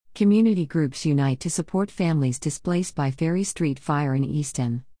Community groups unite to support families displaced by Ferry Street fire in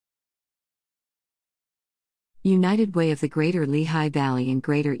Easton. United Way of the Greater Lehigh Valley and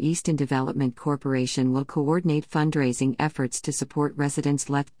Greater Easton Development Corporation will coordinate fundraising efforts to support residents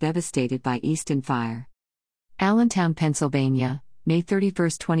left devastated by Easton fire. Allentown, Pennsylvania, May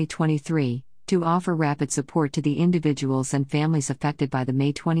 31, 2023, to offer rapid support to the individuals and families affected by the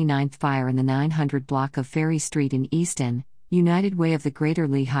May 29 fire in the 900 block of Ferry Street in Easton. United Way of the Greater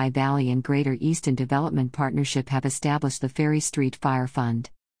Lehigh Valley and Greater Easton Development Partnership have established the Ferry Street Fire Fund.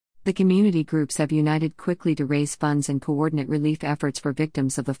 The community groups have united quickly to raise funds and coordinate relief efforts for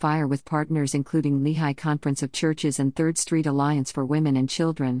victims of the fire with partners including Lehigh Conference of Churches and 3rd Street Alliance for Women and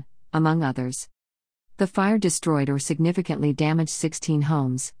Children, among others. The fire destroyed or significantly damaged 16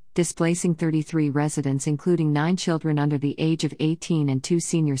 homes, displacing 33 residents including 9 children under the age of 18 and 2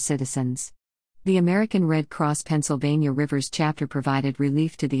 senior citizens. The American Red Cross Pennsylvania Rivers chapter provided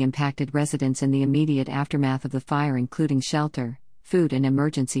relief to the impacted residents in the immediate aftermath of the fire, including shelter, food, and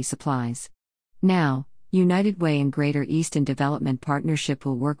emergency supplies. Now, United Way and Greater Easton Development Partnership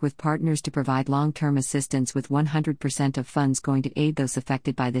will work with partners to provide long-term assistance with 100% of funds going to aid those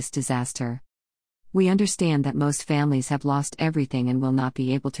affected by this disaster. We understand that most families have lost everything and will not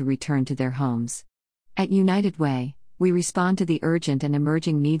be able to return to their homes. At United Way, we respond to the urgent and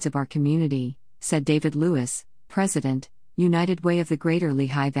emerging needs of our community, said David Lewis, President, United Way of the Greater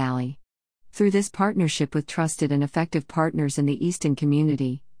Lehigh Valley. Through this partnership with trusted and effective partners in the Easton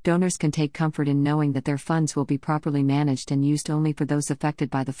community, donors can take comfort in knowing that their funds will be properly managed and used only for those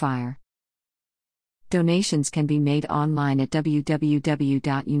affected by the fire. Donations can be made online at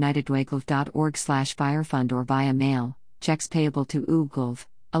www.unitedwaygulf.org/firefund or via mail, checks payable to UGulf,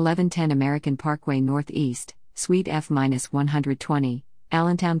 1110 American Parkway Northeast, Suite F-120,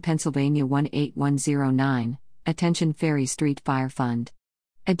 Allentown, Pennsylvania 18109, attention Ferry Street Fire Fund.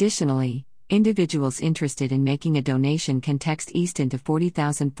 Additionally, individuals interested in making a donation can text Easton to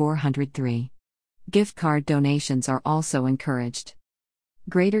 40403. Gift card donations are also encouraged.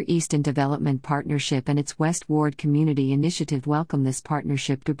 Greater Easton Development Partnership and its West Ward Community Initiative welcome this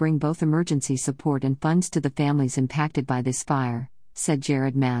partnership to bring both emergency support and funds to the families impacted by this fire, said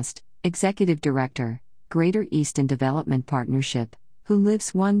Jared Mast, Executive Director, Greater Easton Development Partnership, who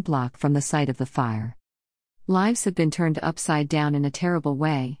lives 1 block from the site of the fire. Lives have been turned upside down in a terrible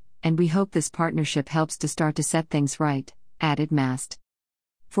way, and we hope this partnership helps to start to set things right, added Mast.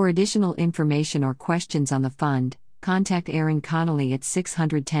 For additional information or questions on the fund, contact Erin Connolly at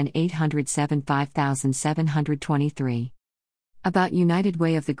 610-807-5723. About United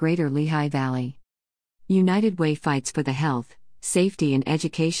Way of the Greater Lehigh Valley. United Way fights for the health, safety and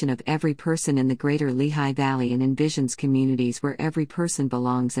education of every person in the Greater Lehigh Valley and envisions communities where every person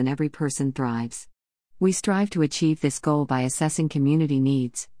belongs and every person thrives. We strive to achieve this goal by assessing community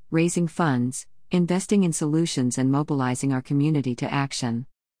needs, raising funds, investing in solutions and mobilizing our community to action.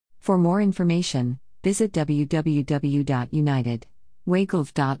 For more information, visit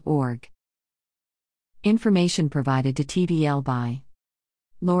www.unitedwaygulf.org. Information provided to TVL by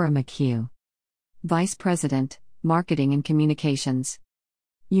Laura McHugh, Vice President, Marketing and Communications.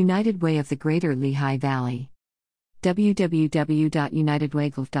 United Way of the Greater Lehigh Valley.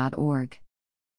 www.unitedwaygulf.org